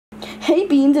Hey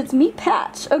Beans, it's me,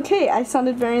 Patch. Okay, I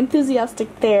sounded very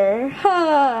enthusiastic there.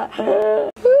 Ha!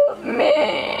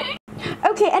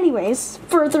 Okay, anyways,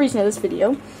 for the reason of this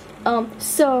video,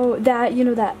 so that, you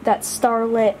know, that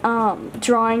Starlit,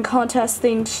 drawing contest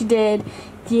thing she did,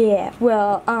 yeah,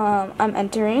 well, I'm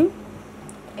entering,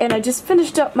 and I just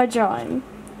finished up my drawing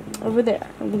over there.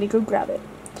 I'm gonna go grab it.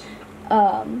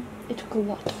 It took a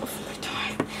lot of my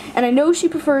time, and I know she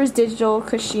prefers digital,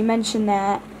 because she mentioned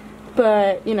that,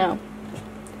 but, you know,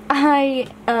 I,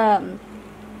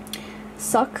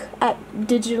 suck at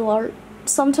digital art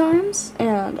sometimes,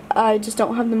 and I just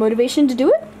don't have the motivation to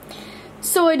do it.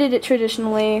 So I did it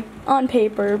traditionally on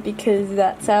paper because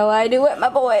that's how I do it, my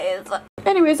boys.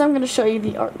 Anyways, I'm gonna show you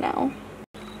the art now.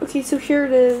 Okay, so here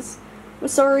it is. I'm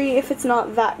sorry if it's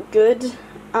not that good,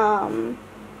 cause,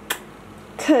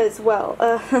 well,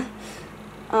 I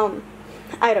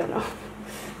don't know.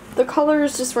 The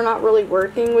colors just were not really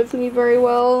working with me very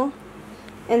well,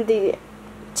 and the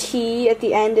T at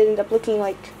the end ended up looking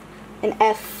like an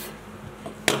F.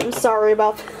 I'm sorry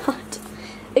about that.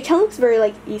 It kind of looks very,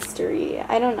 like, Eastery.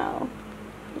 I don't know.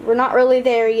 We're not really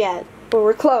there yet, but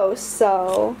we're close,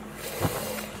 so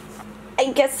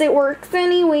I guess it works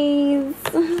anyways.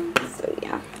 So,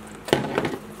 yeah.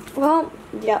 Well,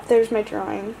 yeah, there's my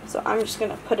drawing. So I'm just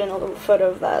gonna put in a little photo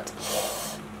of that.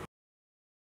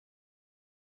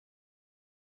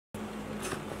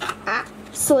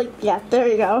 So, like, yeah, there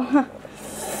you go.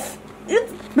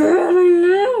 It's burning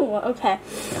now. Okay.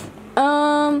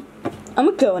 I'm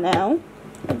gonna go now,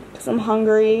 because I'm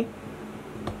hungry.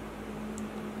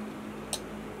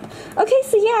 Okay,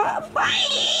 so yeah,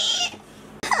 bye!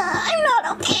 I'm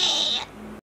not okay.